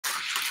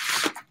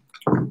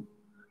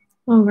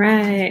All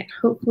right,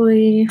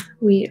 hopefully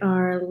we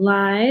are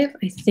live,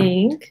 I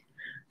think.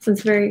 So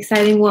it's very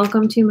exciting.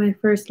 Welcome to my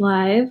first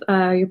live.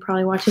 You're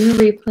probably watching the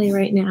replay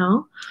right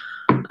now.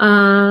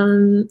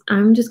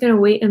 I'm just gonna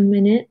wait a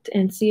minute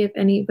and see if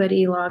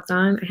anybody logs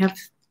on.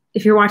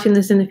 If you're watching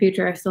this in the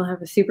future, I still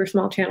have a super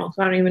small channel,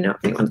 so I don't even know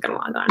if anyone's gonna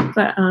log on.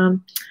 But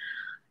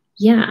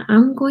yeah,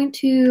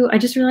 I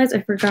just realized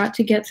I forgot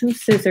to get some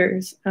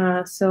scissors.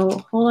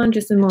 So hold on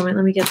just a moment.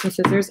 Let me get some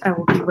scissors. I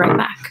will be right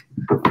back.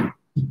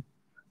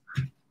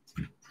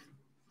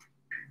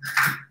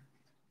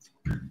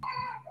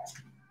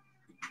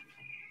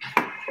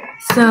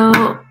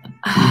 So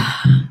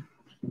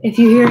if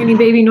you hear any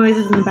baby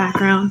noises in the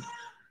background,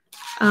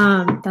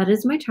 that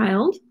is my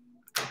child.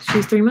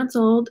 She's 3 months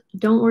old.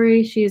 Don't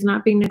worry, she is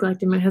not being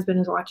neglected. My husband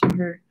is watching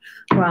her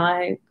while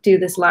I do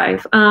this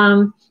live.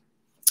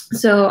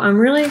 So I'm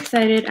really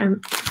excited. I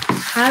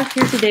have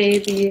here today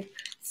the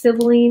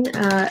Sibylline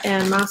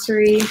and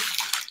Mossery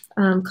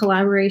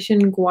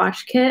collaboration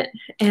gouache kit.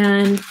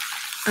 And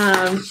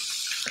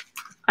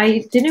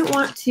I didn't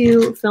want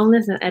to film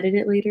this and edit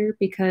it later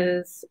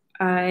because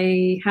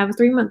I have a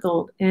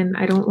 3-month-old and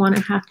I don't want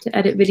to have to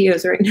edit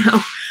videos right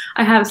now.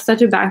 I have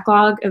such a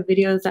backlog of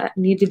videos that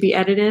need to be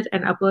edited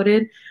and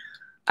uploaded.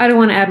 I don't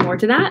want to add more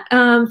to that.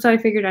 So I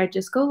figured I'd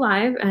just go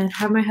live and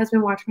have my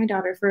husband watch my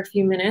daughter for a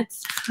few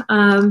minutes.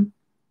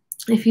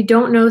 If you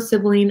don't know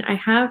Sibylline, I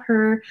have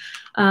her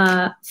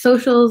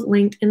socials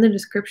linked in the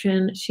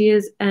description. She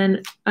is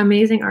an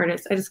amazing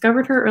artist. I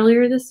discovered her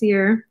earlier this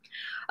year.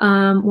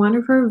 One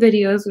of her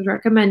videos was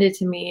recommended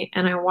to me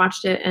and I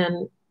watched it,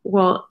 and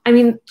well, I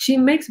mean, she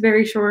makes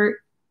very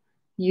short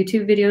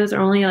YouTube videos. They're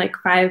only like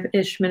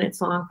 5-ish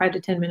minutes long, 5 to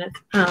 10 minutes.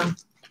 I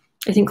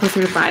think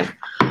closer to 5.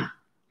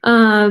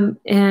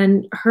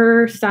 And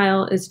her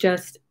style is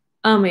just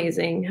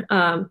amazing.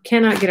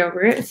 Cannot get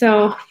over it.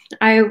 So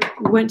I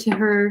went to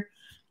her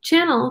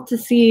channel to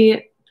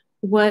see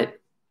what,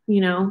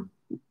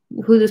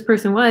 who this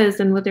person was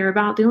and what they were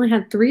about. They only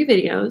had 3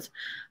 videos,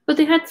 but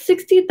they had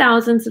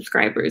 60,000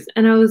 subscribers.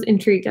 And I was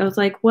intrigued. I was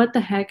like, what the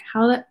heck?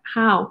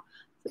 How?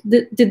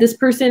 Did this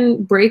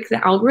person break the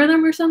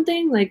algorithm or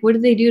something? Like, what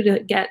did they do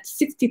to get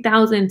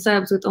 60,000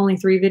 subs with only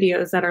 3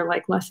 videos that are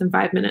like less than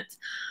 5 minutes?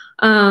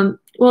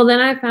 Well, then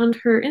I found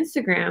her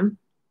Instagram,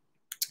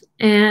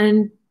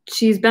 and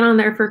she's been on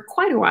there for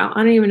quite a while.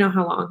 I don't even know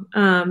how long,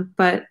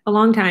 but a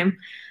long time.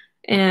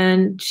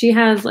 And she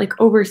has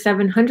like over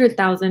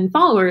 700,000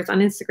 followers on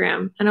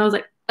Instagram. And I was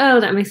like,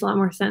 oh, that makes a lot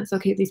more sense.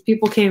 Okay, these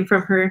people came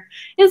from her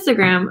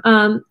Instagram.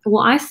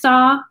 Well, I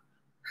saw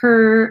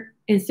her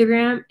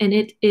Instagram and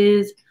it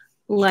is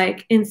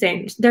like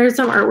insane. There's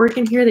some artwork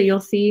in here that you'll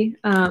see,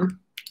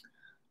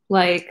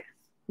 like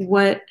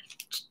what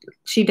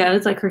she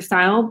does, like her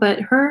style, but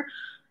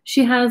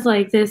she has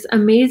like this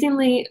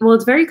amazingly, well,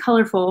 it's very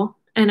colorful.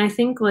 And I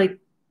think like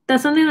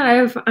that's something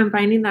that I'm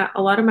finding that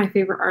a lot of my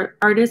favorite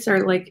artists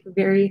are like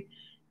very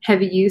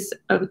heavy use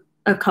of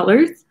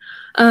colors.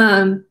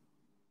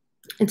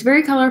 It's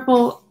very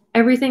colorful.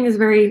 Everything is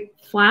very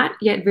flat,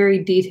 yet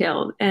very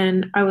detailed.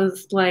 And I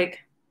was like,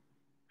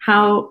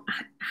 how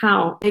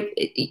like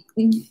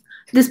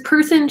this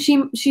person,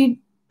 she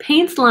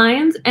paints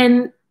lines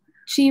and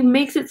she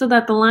makes it so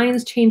that the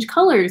lines change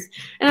colors.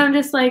 And I'm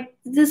just like,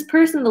 this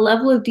person, the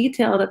level of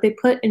detail that they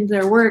put into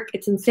their work,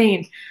 it's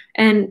insane.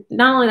 And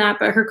not only that,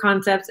 but her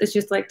concepts, it's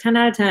just like 10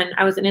 out of 10.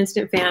 I was an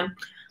instant fan.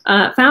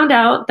 Found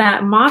out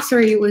that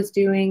Mossery was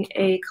doing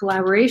a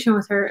collaboration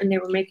with her and they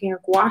were making a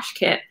gouache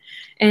kit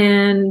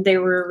and they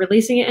were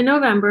releasing it in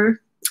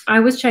November.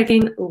 I was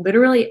checking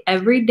literally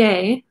every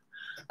day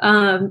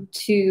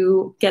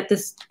to get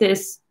this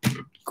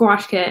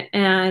gouache kit,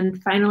 and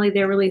finally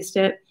they released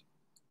it.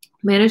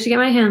 Managed to get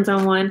my hands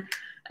on one,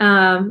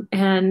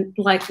 and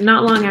like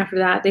not long after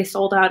that they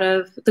sold out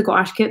of the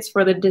gouache kits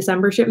for the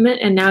December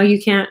shipment, and now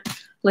you can't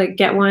like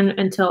get one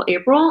until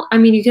April. I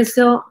mean, you can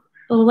still,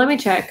 well, let me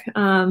check.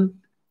 I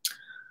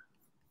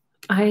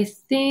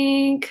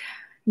think,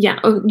 yeah,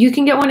 you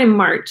can get one in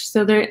March.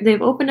 So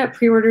they've opened up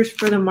pre-orders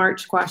for the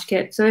March gouache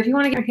kit. So if you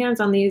want to get your hands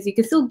on these, you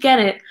can still get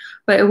it,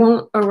 but it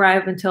won't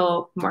arrive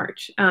until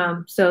March.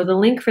 So the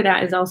link for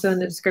that is also in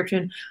the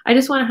description. I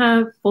just want to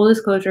have full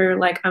disclosure,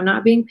 like I'm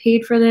not being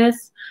paid for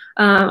this.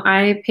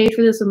 I paid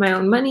for this with my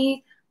own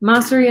money.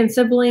 Mossery and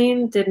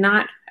Sibylline did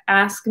not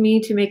ask me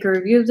to make a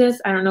review of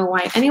this. I don't know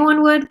why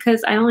anyone would,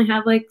 because I only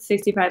have like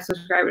 65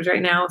 subscribers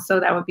right now, so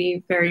that would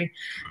be very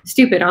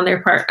stupid on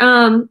their part.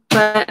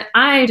 But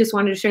I just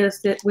wanted to share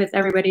this with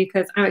everybody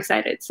because I'm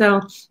excited. So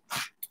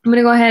I'm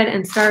gonna go ahead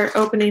and start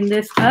opening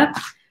this up.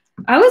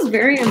 I was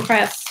very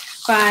impressed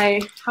by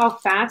how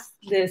fast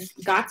this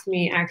got to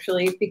me,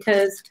 actually,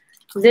 because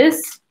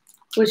this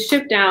was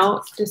shipped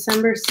out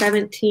December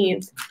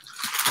 17th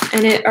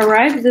and it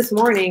arrived this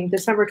morning,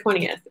 December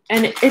 20th,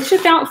 and it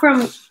shipped out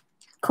from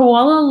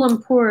Kuala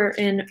Lumpur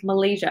in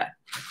Malaysia.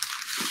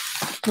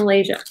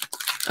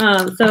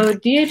 So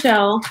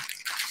DHL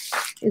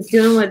is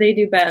doing what they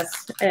do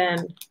best,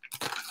 and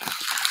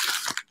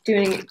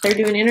they're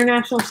doing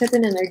international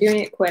shipping, and they're doing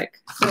it quick.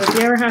 So if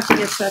you ever have to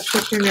get stuff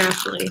shipped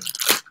internationally,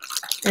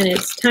 and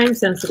it's time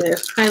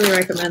sensitive. Highly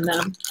recommend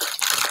them.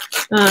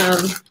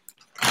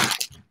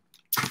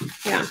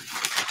 Yeah,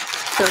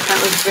 so that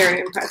was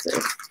very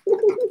impressive. I'm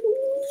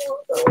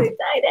so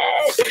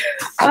excited.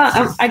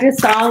 I just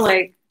saw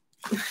like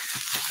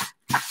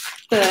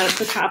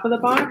the top of the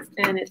box,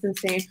 and it's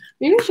insane.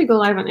 Maybe I should go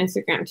live on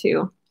Instagram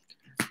too.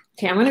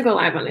 Okay, I'm gonna go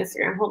live on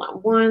Instagram. Hold on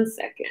one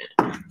second.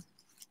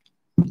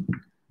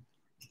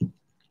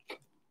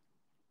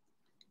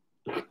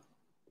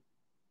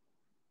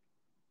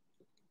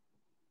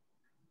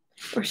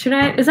 Or should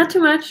I? Is that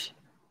too much?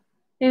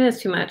 Maybe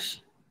that's too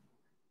much.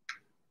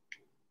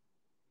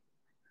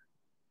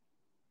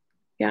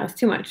 Yeah, it's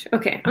too much.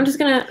 Okay, I'm just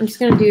gonna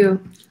do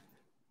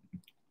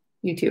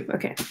YouTube.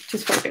 Okay,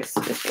 just focus.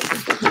 Just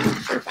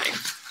focus. We're fine.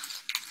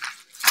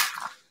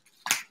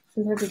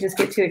 Sometimes I just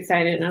get too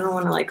excited and I don't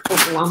want to like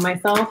overwhelm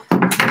myself.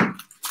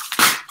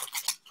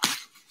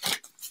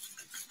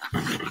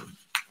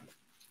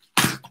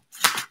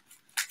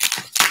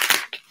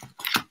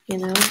 You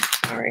know?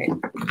 All right.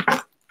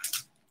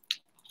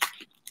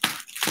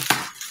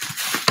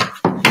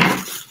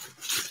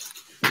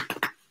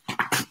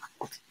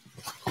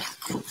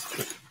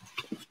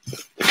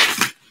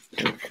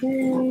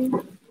 Okay.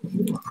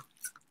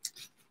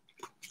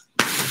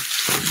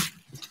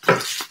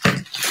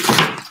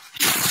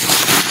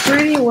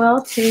 Pretty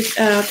well taped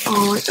up.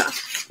 Oh my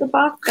gosh. The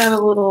box got a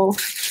little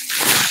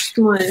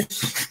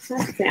smushed.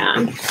 That's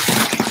sad.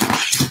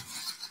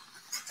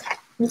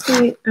 Let's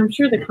see. I'm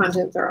sure the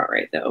contents are all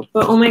right though.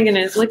 But oh my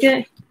goodness, look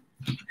at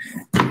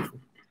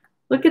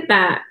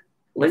that.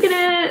 Look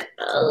at it.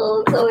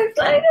 Oh, I'm so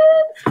excited.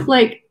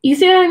 Like, you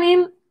see what I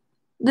mean?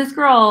 This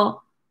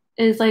girl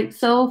is like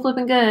so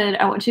flipping good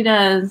at what she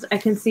does. I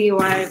can see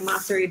why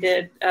Mossery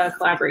did a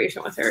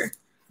collaboration with her.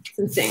 It's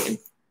insane.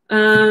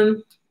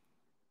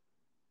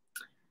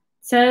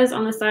 Says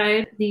on the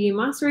side, the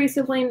Mossery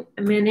Sibylline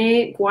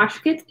Meynet Gouache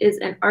Kit is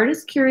an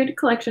artist-curated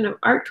collection of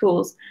art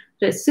tools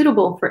that is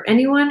suitable for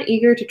anyone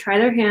eager to try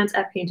their hands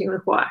at painting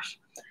with gouache.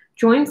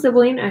 Join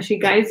Sibylline as she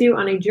guides you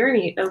on a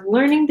journey of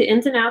learning the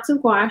ins and outs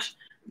of gouache,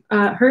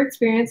 her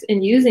experience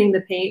in using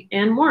the paint,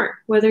 and more.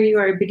 Whether you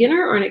are a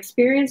beginner or an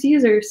experienced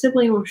user,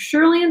 Sibylline will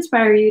surely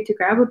inspire you to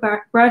grab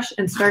a brush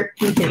and start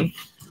painting.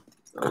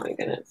 Oh my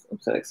goodness, I'm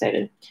so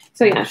excited.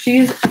 So yeah,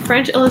 she's a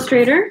French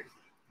illustrator.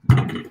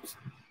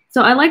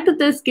 So I like that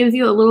this gives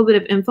you a little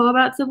bit of info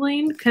about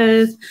Sibylline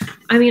because,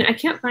 I mean, I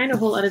can't find a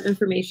whole lot of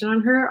information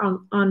on her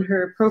on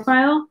her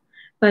profile,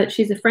 but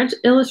she's a French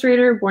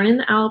illustrator born in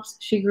the Alps.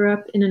 She grew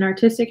up in an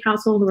artistic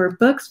household where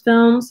books,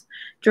 films,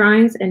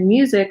 drawings, and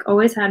music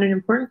always had an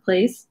important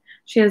place.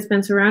 She has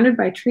been surrounded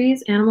by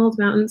trees, animals,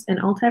 mountains, and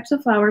all types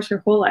of flowers her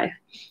whole life.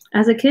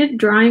 As a kid,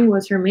 drawing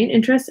was her main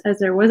interest as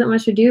there wasn't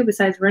much to do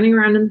besides running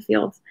around in the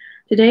fields.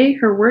 Today,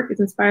 her work is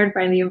inspired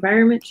by the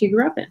environment she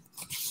grew up in.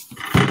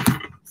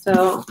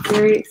 So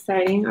very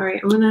exciting. All right,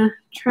 I'm gonna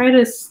try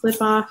to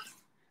slip off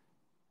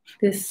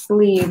this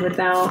sleeve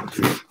without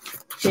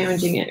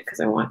damaging it because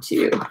I want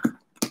to.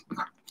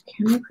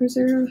 Can I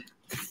preserve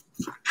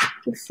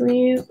the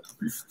sleeve?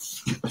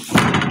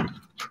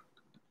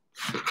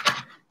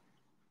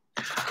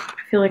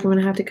 I feel like I'm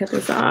gonna have to cut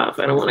this off.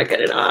 I don't want to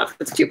cut it off.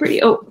 It's too pretty.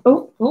 Oh.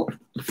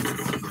 I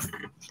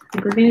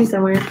think we're getting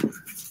somewhere.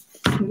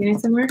 We're getting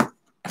somewhere.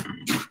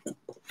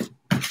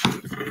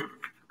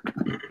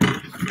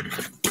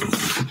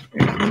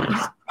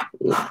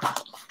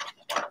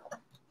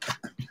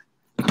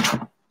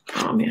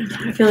 Oh man,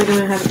 I feel like I'm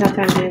gonna have a tough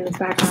time getting this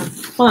back on.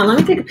 Hold on, let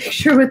me take a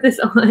picture with this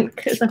on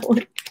because I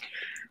want.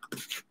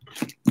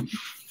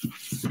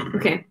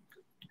 Okay.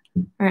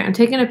 All right, I'm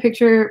taking a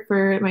picture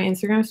for my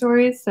Instagram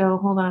stories, so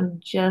hold on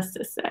just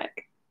a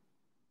sec.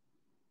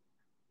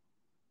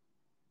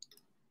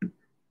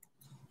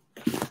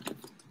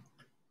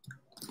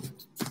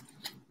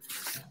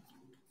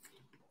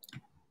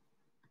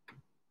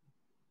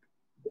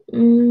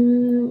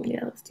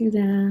 Yeah, let's do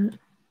that.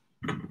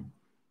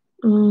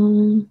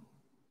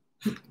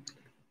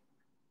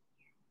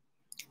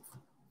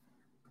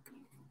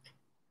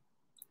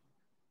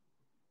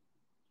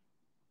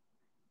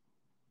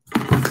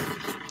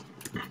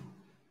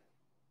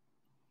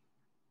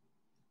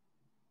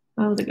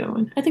 That was a good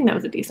one. I think that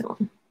was a decent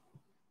one.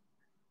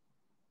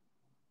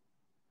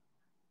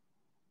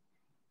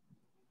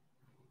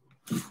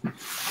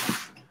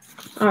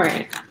 All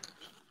right.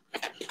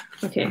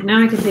 Okay,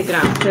 now I can take it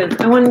off because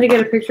I wanted to get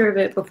a picture of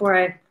it before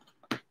I.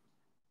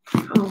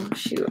 Oh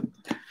shoot!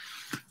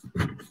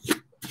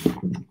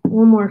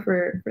 One more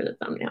for the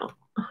thumbnail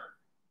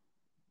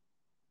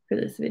for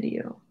this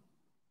video.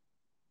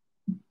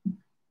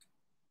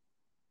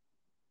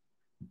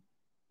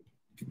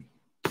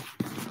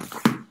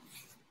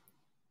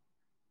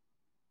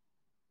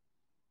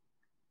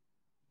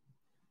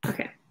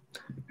 Okay.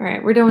 All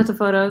right, we're done with the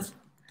photos.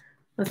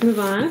 Let's move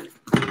on.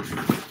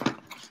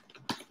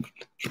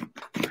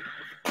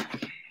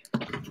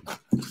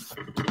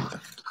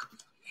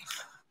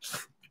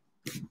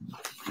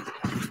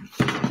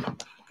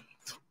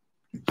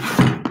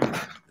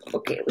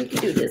 Okay, we can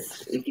do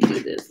this. We can do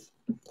this.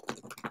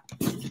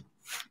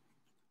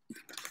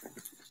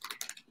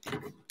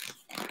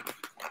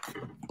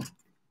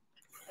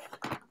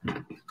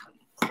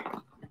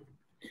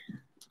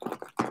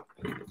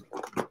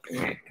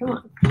 Come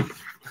on.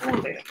 Come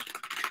on, baby.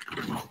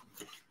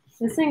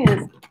 This thing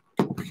is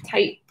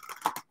tight.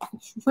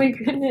 My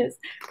goodness.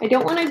 I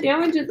don't want to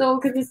damage it though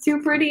because it's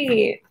too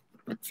pretty.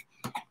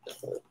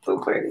 So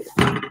pretty.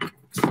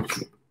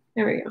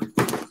 There we go.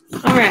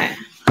 All right.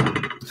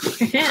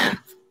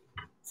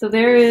 So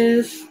there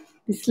is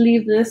the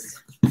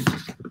sleeveless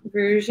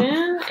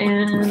version,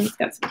 and it's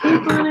got some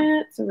tape on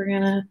it. So we're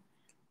going to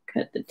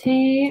cut the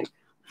tape.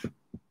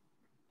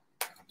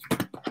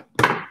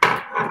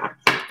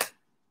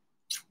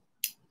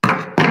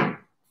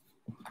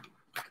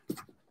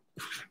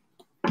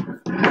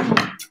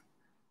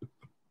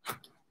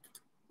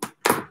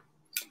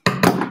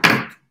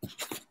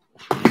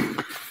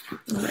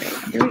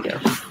 Here we go.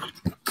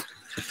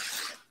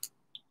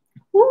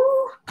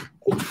 Woo.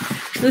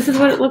 This is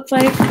what it looks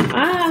like.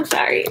 I'm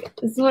sorry.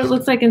 This is what it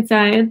looks like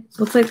inside.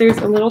 Looks like there's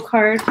a little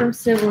card from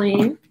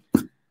Sibylline.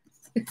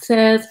 It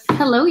says,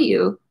 "Hello,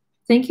 you.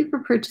 Thank you for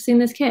purchasing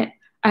this kit.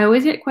 I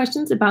always get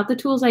questions about the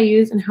tools I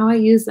use and how I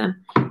use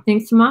them.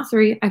 Thanks to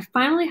Mossery, I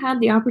finally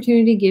had the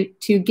opportunity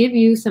to give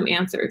you some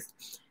answers.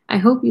 I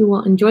hope you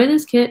will enjoy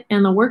this kit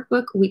and the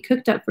workbook we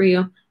cooked up for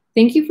you.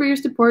 Thank you for your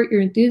support,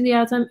 your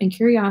enthusiasm, and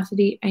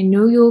curiosity. I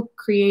know you'll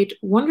create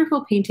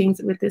wonderful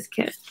paintings with this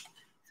kit."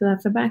 So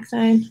that's the back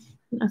side,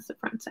 and that's the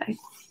front side.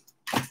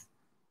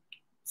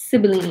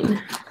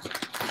 Sibylline.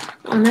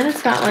 And then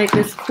it's got like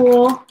this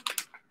cool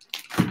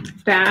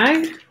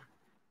bag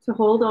to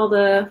hold all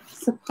the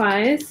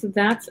supplies. So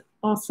that's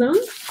awesome.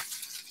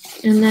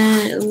 And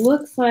then it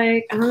looks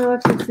like, I don't know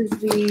if this is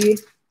the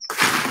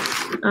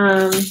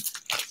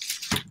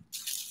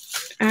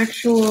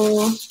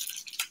actual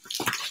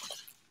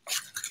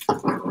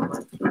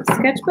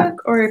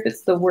sketchbook or if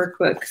it's the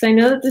workbook, because I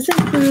know that this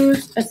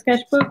includes a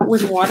sketchbook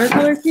with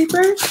watercolor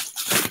paper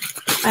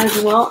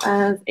as well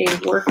as a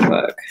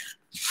workbook.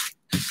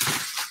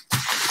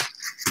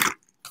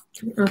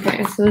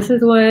 Okay, so this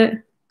is what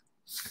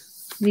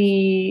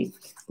the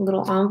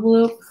little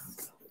envelope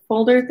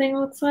folder thing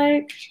looks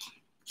like.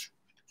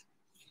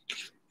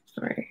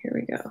 All right, here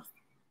we go.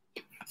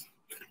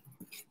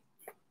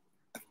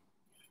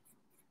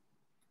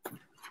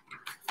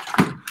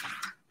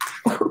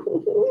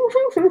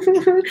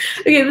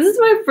 Okay, this is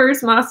my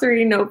first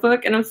Mossery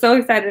notebook, and I'm so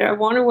excited. I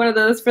wanted one of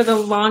those for the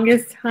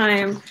longest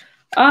time.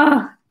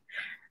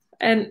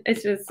 And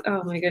it's just,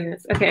 oh my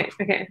goodness. Okay.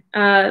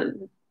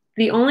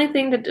 The only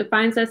thing that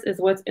defines us is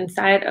what's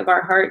inside of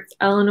our hearts.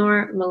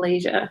 Eleanor,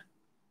 Malaysia.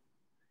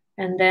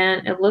 And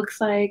then it looks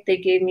like they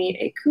gave me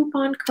a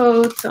coupon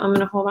code, so I'm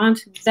going to hold on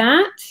to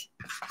that.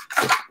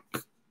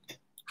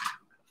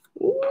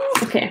 Ooh,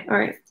 okay, all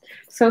right.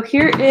 So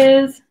here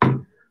is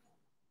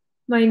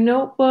my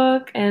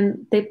notebook,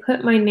 and they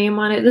put my name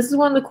on it. This is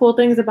one of the cool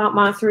things about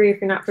Mossery,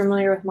 if you're not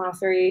familiar with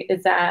Mossery,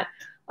 is that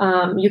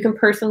you can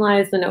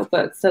personalize the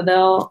notebook. So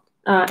they'll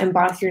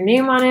emboss your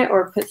name on it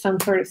or put some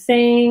sort of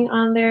saying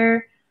on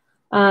there.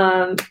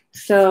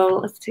 So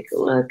let's take a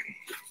look.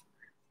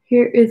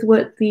 Here is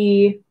what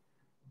the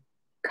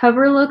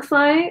cover looks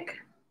like.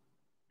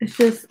 It's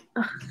just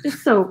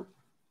so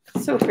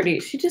pretty.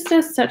 She just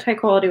does such high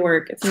quality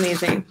work. It's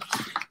amazing.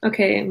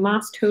 Okay,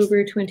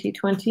 Mosstober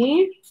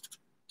 2020.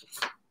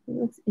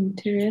 That's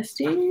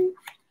interesting.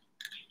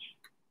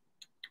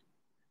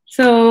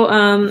 So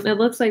it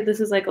looks like this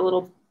is like a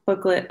little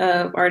booklet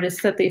of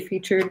artists that they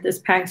featured this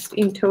past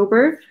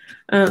Inktober.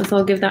 So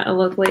I'll give that a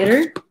look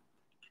later.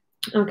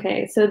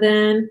 Okay, so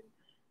then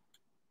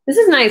this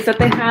is nice that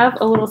they have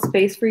a little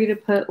space for you to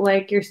put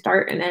like your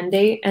start and end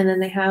date, and then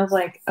they have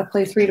like a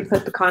place for you to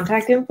put the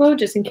contact info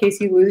just in case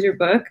you lose your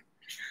book.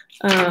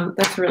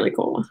 That's really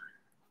cool.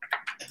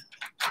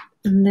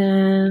 And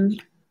then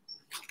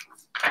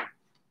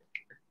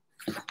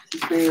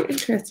very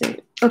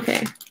interesting.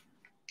 Okay.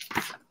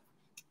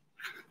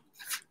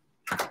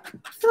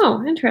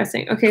 Oh,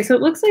 interesting. Okay, so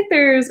it looks like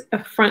there's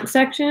a front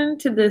section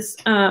to this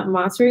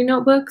Mossery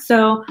notebook.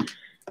 So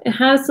it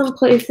has some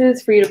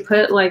places for you to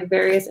put like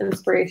various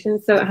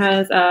inspirations. So it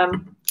has,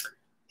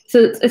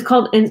 so it's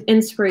called an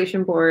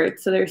inspiration board.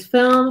 So there's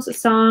films,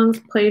 songs,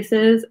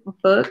 places,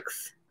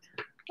 books,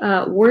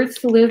 words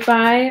to live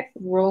by,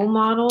 role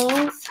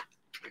models,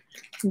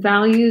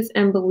 values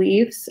and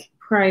beliefs,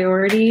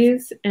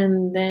 priorities,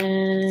 and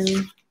then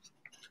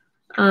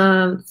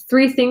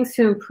 3 things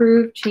to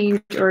improve,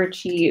 change, or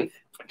achieve.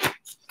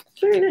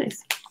 Very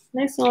nice.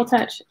 Nice little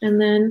touch.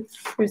 And then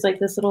there's like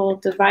this little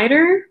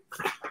divider.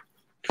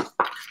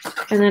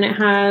 And then it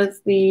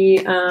has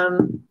the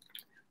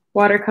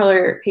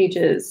watercolor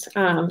pages.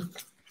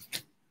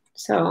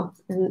 So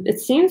and it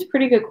seems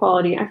pretty good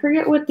quality. I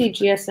forget what the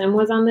GSM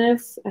was on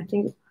this. I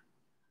think,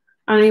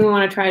 I don't even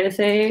want to try to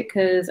say it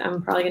because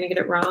I'm probably going to get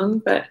it wrong.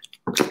 But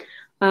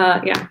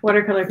yeah,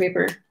 watercolor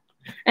paper.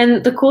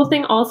 And the cool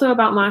thing also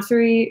about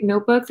Mossery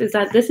notebooks is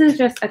that this is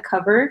just a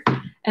cover.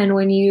 And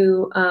when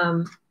you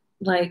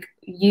like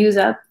use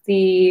up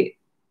the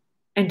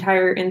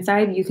entire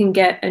inside, you can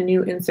get a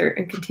new insert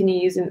and continue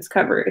using this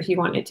cover if you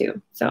wanted to.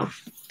 So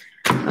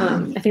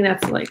I think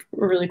that's like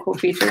a really cool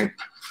feature.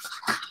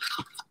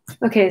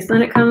 Okay, so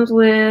then it comes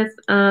with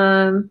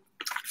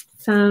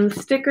some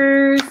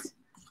stickers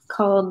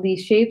called The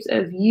Shapes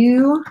of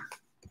You.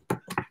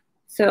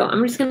 So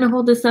I'm just going to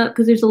hold this up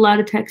because there's a lot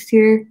of text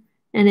here.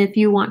 And if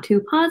you want to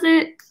pause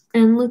it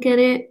and look at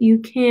it, you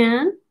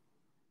can.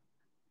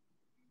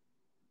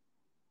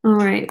 All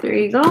right, there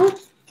you go.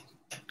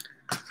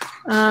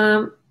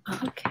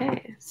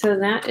 Okay, so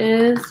that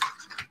is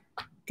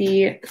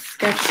the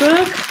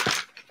sketchbook.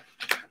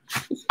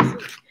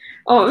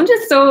 Oh, I'm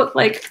just so,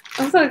 like,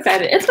 I'm so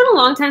excited. It's been a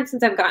long time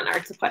since I've gotten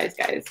art supplies,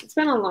 guys. It's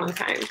been a long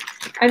time.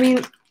 I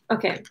mean,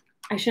 okay,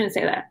 I shouldn't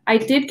say that. I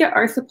did get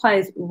art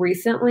supplies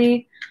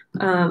recently.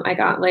 I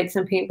got, like,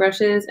 some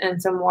paintbrushes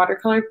and some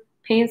watercolor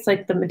paints,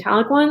 like the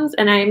metallic ones,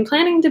 and I'm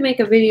planning to make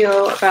a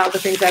video about the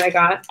things that I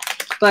got,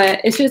 but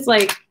it's just,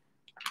 like,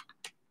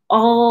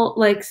 all,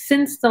 like,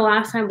 since the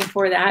last time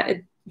before that,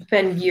 it's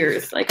been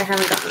years. Like, I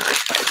haven't gotten art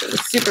supplies in a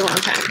super long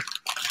time.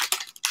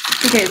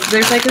 Okay, so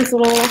there's, like, this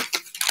little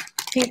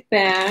pink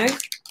bag,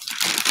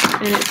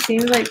 and it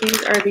seems like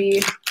these are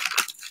the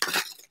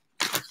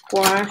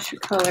gouache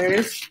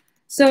colors.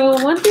 So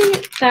one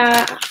thing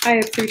that I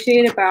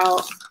appreciate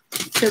about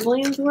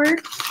Sibylline's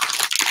work,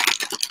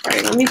 all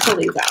right, let me pull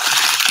these out.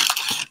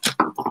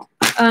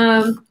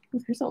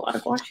 There's a lot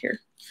of gouache here.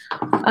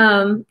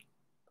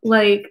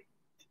 Like,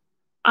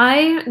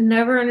 I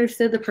never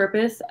understood the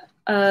purpose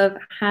of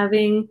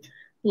having,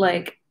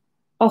 like,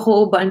 a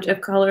whole bunch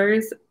of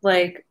colors,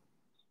 like,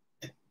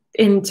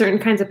 in certain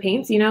kinds of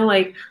paints, you know,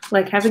 like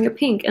having a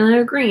pink and then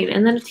a green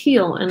and then a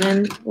teal and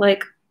then,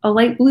 like, a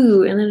light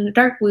blue and then a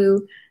dark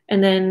blue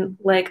and then,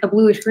 like, a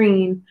bluish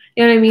green.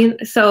 You know what I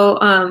mean? So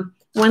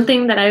one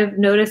thing that I've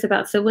noticed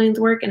about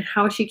Sibylline's work and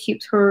how she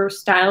keeps her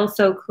style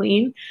so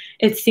clean,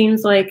 it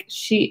seems like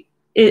it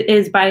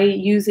is by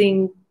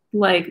using,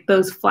 like,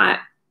 those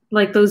flat,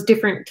 like, those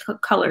different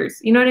colors.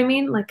 You know what I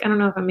mean? Like, I don't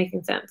know if I'm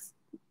making sense.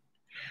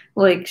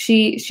 Like,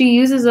 she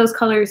uses those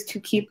colors to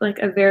keep, like,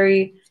 a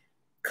very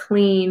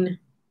clean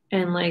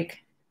and,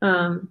 like,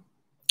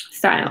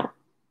 style.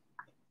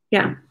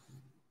 Yeah.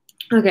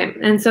 Okay,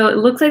 and so it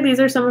looks like these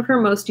are some of her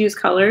most used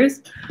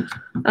colors.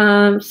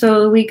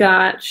 So we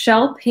got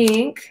shell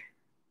pink,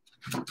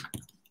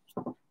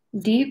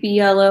 deep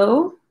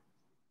yellow,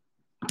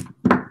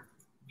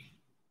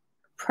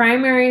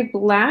 primary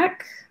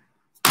black,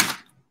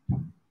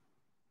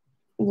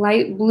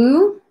 light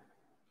blue,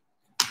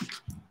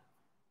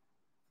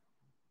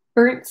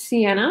 burnt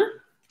sienna,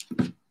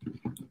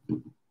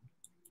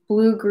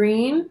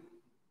 blue-green,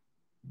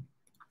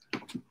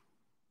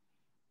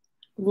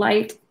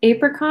 light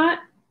apricot,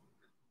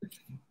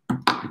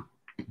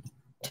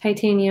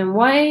 titanium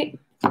white,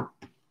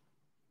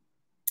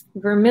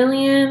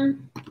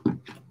 vermilion,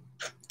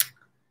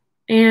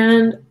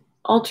 and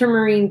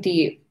ultramarine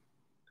deep.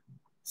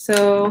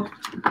 So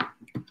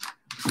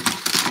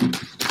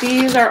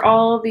these are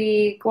all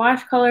the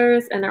gouache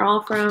colors, and they're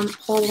all from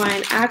Whole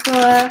Line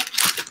Aqua.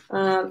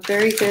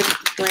 Very good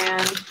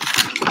brand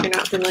if you're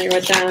not familiar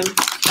with them.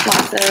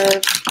 Lots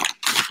of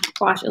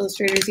gouache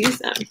illustrators use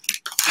them.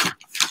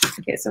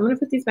 Okay, so I'm going to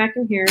put these back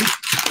in here.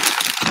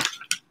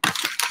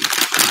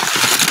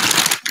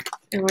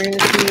 And we're going to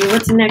see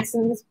what's next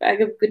in this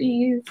bag of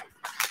goodies.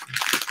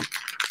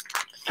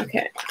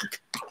 Okay.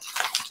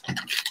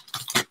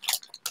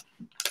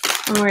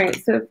 All right,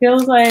 so it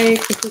feels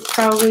like this is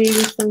probably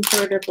some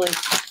sort of, like,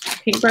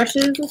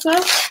 paintbrushes and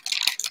stuff.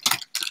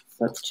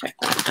 So let's check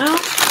that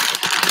out.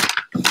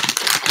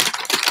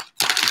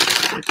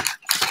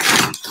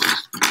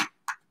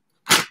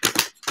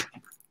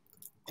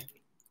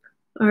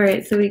 All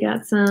right, so we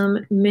got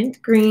some mint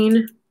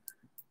green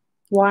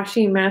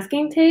washi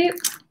masking tape,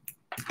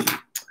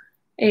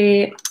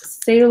 a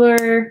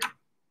Sailor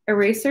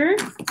eraser,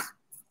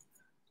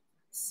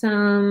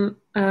 some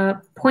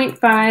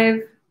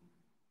 0.5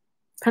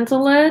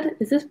 pencil lead.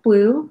 Is this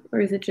blue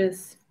or is it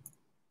just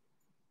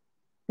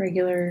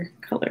regular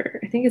color?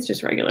 I think it's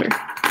just regular.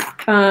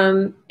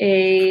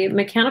 A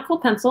mechanical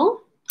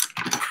pencil,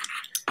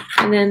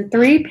 and then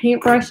 3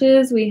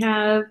 paintbrushes. We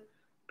have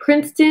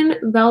Princeton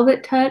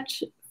Velvet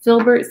Touch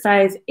Filbert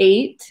size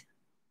 8.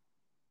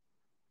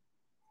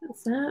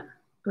 What's that?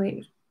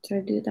 Wait, should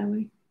I do it that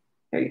way?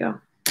 There you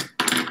go.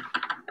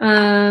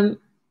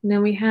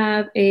 Then we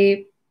have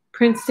a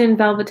Princeton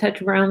Velvet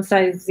Touch round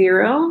size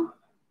 0.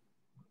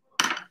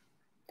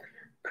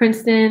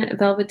 Princeton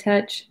Velvet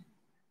Touch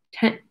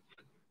 10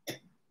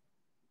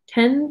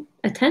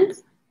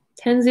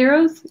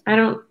 zeros. I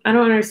don't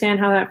understand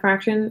how that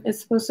fraction is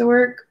supposed to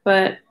work,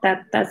 but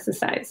that's the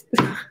size.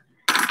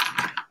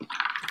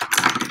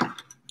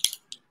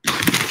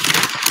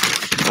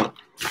 Oh,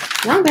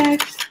 wrong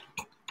bag.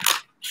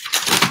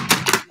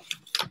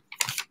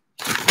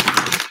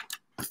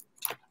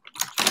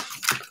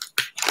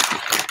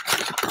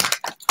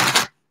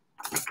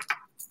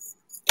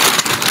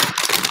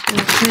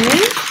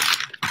 Okay.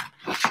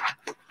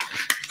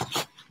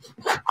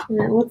 And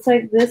it looks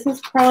like this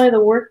is probably the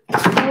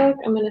workbook.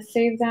 I'm going to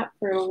save that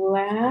for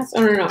last.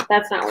 Oh, no,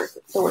 that's not the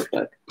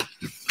workbook.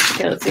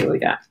 Okay, let's see what we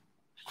got.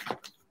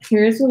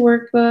 Here's the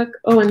workbook.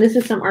 Oh, and this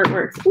is some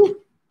artwork. Ooh.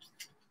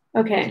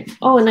 Okay.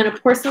 Oh, and then a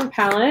porcelain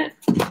palette.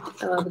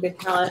 I love a good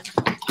palette.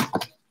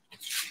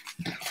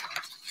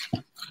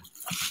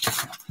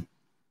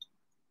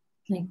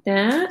 Like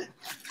that.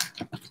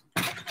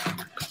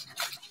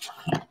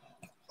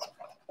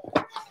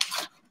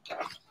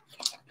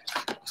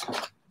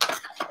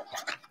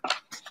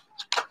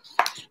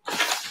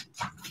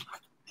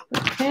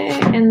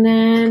 Okay, and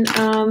then,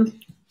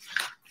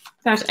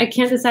 gosh, I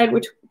can't decide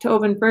which to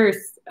open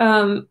first.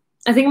 I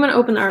think I'm gonna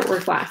open the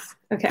artwork last.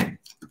 Okay.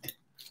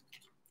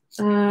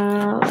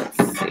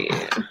 Let's see.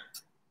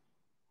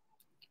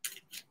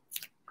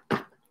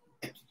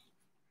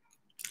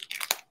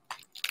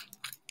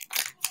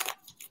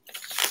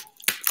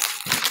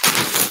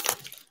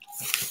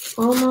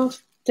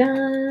 Almost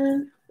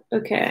done.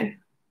 Okay.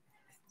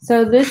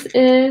 So this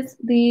is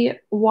the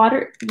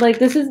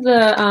this is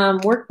the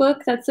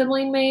workbook that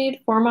Sibylline made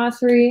for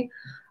Mossery,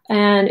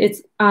 and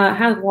it's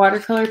has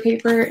watercolor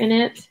paper in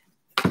it.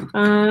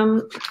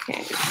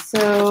 Okay,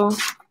 so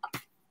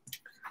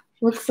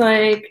looks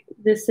like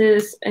this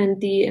is in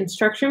the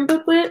instruction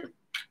booklet.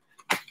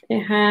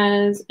 It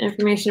has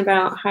information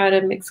about how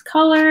to mix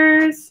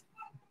colors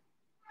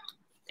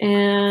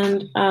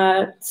and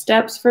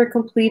steps for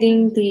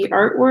completing the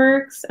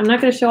artworks. I'm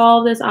not going to show all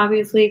of this,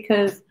 obviously,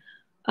 because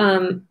I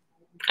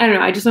don't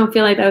know. I just don't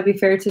feel like that would be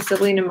fair to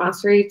Sibylline and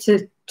Mossery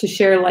to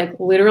share like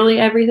literally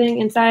everything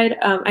inside.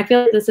 I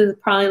feel like this is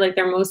probably like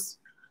their most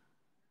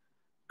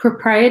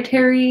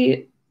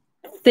proprietary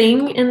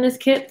thing in this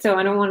kit, so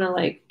I don't want to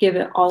like give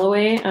it all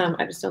away.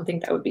 I just don't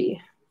think that would be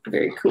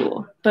very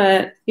cool.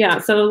 But yeah,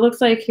 so it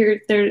looks like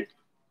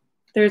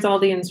there's all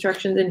the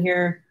instructions in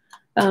here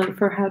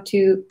for how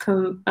to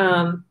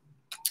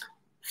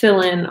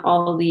fill in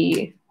all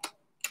the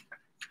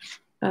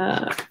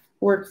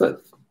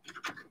workbook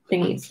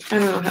thingies. I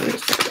don't know how to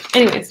describe it.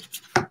 Anyways,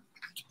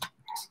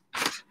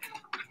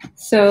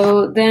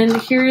 so then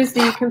here's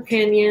the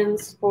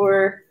companions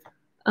for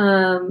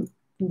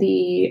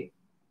the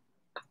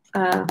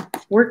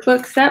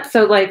workbook step.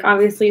 So like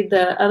obviously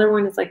the other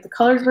one is like the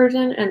colored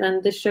version, and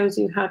then this shows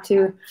you how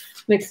to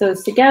mix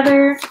those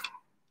together.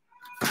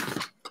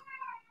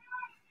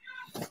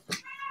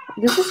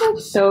 This is like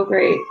so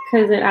great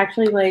because it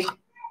actually like,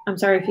 I'm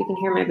sorry if you can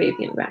hear my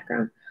baby in the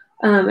background.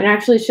 It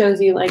actually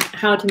shows you like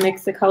how to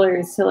mix the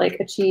colors to like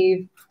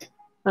achieve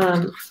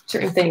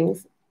certain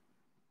things.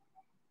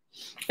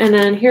 And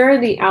then here are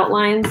the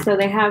outlines. So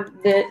they have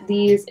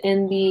these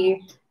in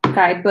the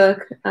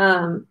guidebook,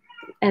 and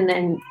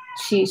then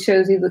she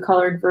shows you the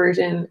colored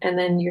version, and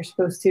then you're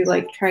supposed to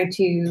like try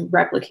to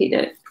replicate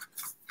it.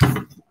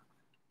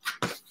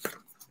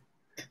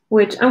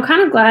 Which I'm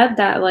kind of glad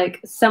that like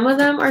some of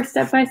them are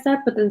step by step,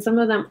 but then some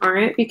of them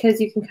aren't, because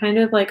you can kind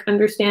of like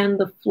understand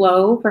the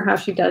flow for how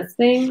she does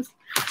things,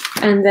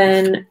 and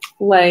then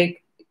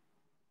like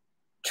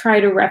try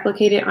to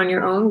replicate it on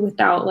your own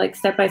without like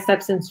step by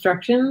steps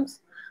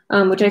instructions,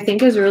 which I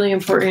think is really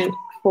important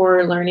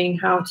for learning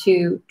how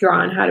to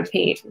draw and how to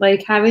paint.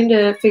 Like having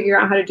to figure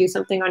out how to do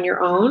something on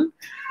your own,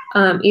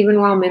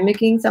 even while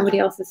mimicking somebody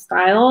else's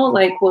style,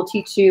 like will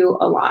teach you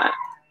a lot.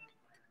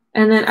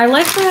 And then I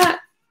like that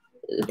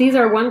these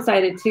are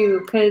one-sided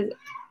too, because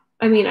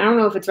I mean, I don't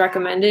know if it's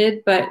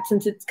recommended, but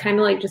since it's kind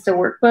of like just a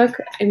workbook,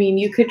 I mean,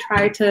 you could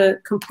try to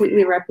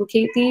completely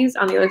replicate these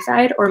on the other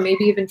side, or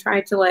maybe even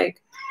try to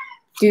like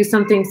do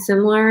something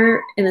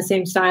similar in the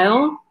same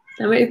style.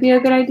 That might be a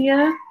good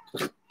idea.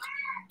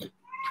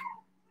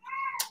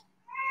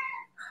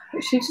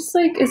 She just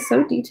like is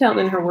so detailed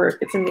in her work.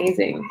 It's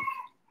amazing.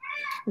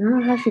 I don't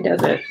know how she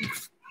does it,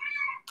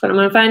 but I'm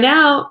gonna find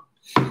out.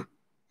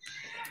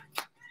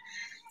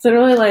 So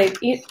really, like,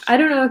 I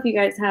don't know if you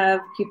guys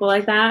have people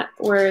like that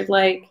where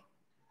like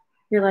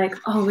you're like,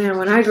 oh man,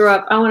 when I grow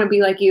up, I want to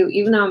be like you,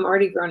 even though I'm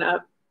already grown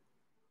up.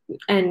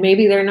 And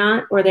maybe they're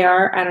not, or they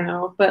are, I don't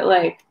know. But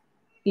like,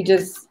 you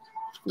just,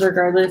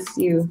 regardless,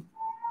 you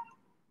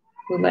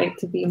would like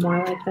to be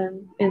more like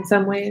them in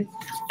some ways.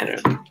 I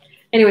don't know.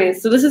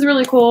 Anyways, so this is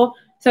really cool.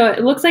 So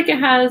it looks like it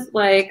has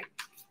like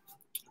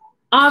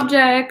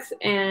objects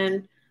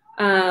and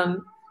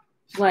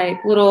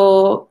like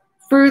little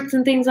fruits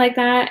and things like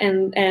that,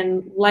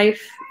 and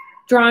life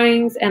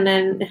drawings, and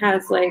then it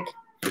has like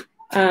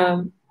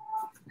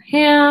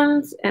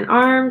hands and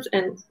arms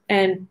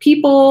and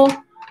people,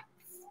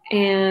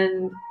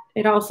 and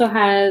it also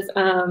has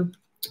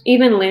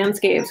even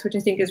landscapes, which I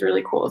think is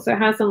really cool. So it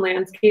has some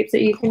landscapes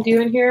that you can do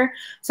in here.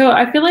 So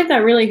I feel like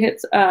that really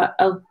hits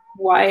a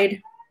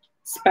wide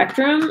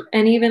spectrum,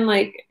 and even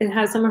like it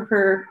has some of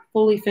her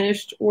fully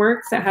finished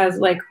works that has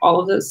like all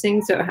of those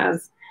things. So it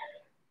has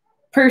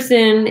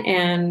person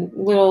and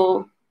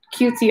little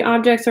cutesy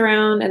objects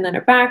around, and then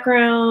a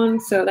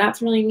background. So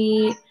that's really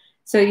neat.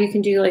 So you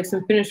can do like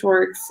some finished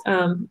works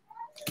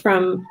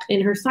from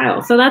in her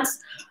style. So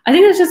I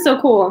think that's just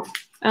so cool.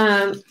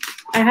 I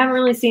haven't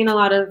really seen a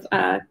lot of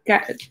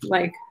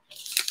like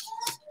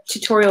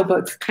tutorial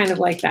books kind of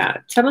like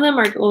that. Some of them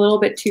are a little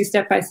bit too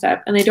step by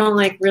step, and they don't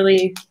like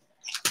really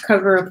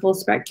cover a full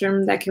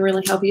spectrum that can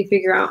really help you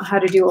figure out how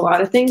to do a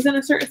lot of things in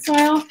a certain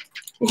style,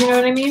 if you know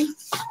what I mean.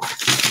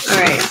 All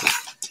right.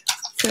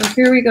 So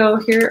here we go.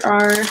 Here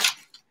are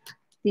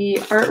the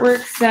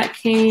artworks that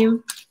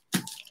came.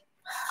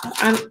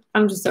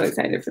 I'm just so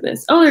excited for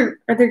this. Oh,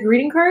 are there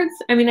greeting cards?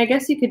 I mean, I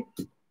guess you could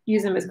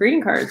use them as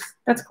greeting cards.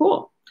 That's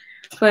cool.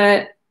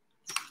 But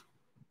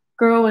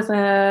girl with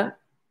a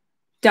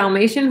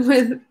Dalmatian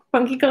with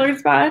funky colored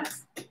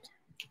spots.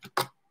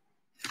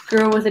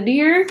 Girl with a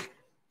deer.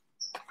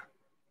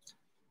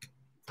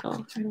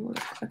 Oh, I don't want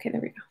to. Okay,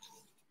 there we go.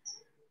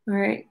 All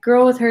right,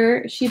 girl with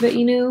her Shiba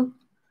Inu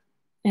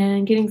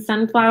and getting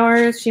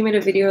sunflowers. She made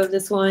a video of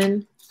this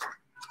one.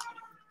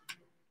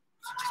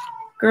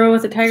 Girl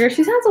with a tiger.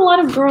 She has a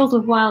lot of girls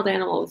with wild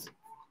animals.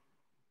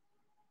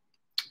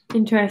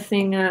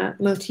 Interesting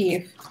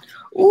motif.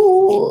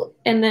 Ooh,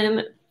 and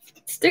then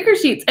sticker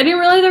sheets. I didn't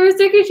realize there were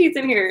sticker sheets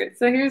in here.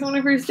 So here's one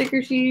of her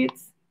sticker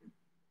sheets.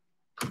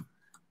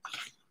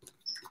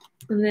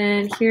 And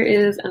then here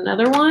is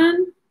another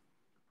one.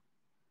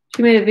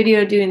 She made a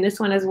video doing this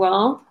one as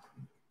well.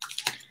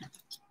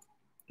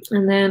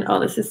 And then, oh,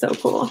 this is so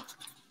cool.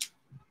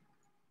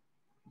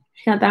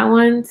 She got that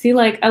one. See,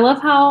 like, I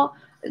love how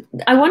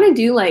I want to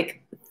do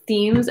like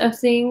themes of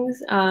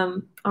things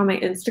on my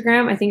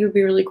Instagram. I think it would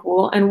be really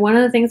cool. And one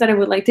of the things that I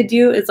would like to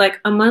do is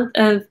like a month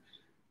of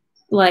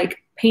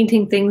like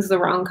painting things the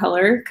wrong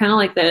color, kind of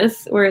like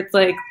this, where it's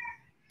like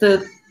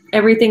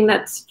everything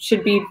that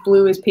should be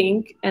blue is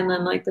pink, and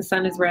then like the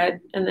sun is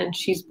red, and then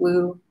she's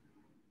blue.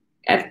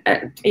 Yeah,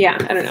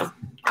 I don't know.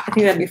 I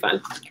think that'd be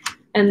fun.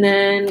 And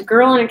then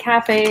girl in a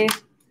cafe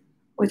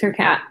with her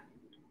cat.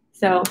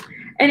 So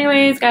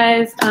anyways,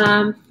 guys,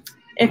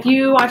 if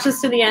you watch this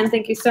to the end,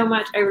 thank you so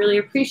much. I really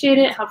appreciate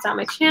it. It helps out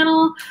my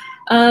channel.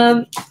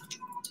 Go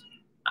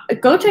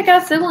check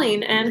out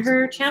Sibylline and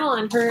her channel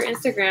and her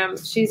Instagram.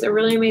 She's a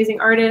really amazing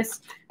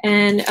artist.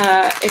 And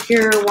if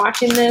you're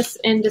watching this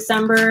in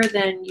December,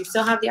 then you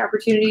still have the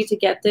opportunity to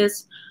get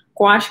this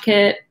gouache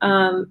kit.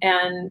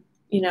 And,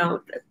 you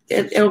know,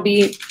 it'll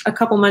be a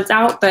couple months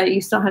out, but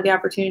you still have the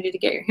opportunity to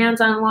get your hands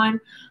on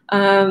one.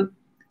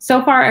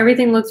 So far,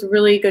 everything looks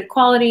really good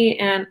quality.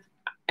 And,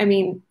 I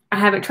mean, I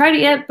haven't tried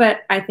it yet,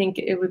 but I think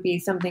it would be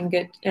something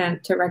good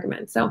to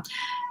recommend. So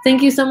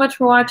thank you so much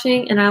for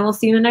watching, and I will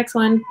see you in the next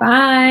one.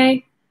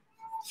 Bye.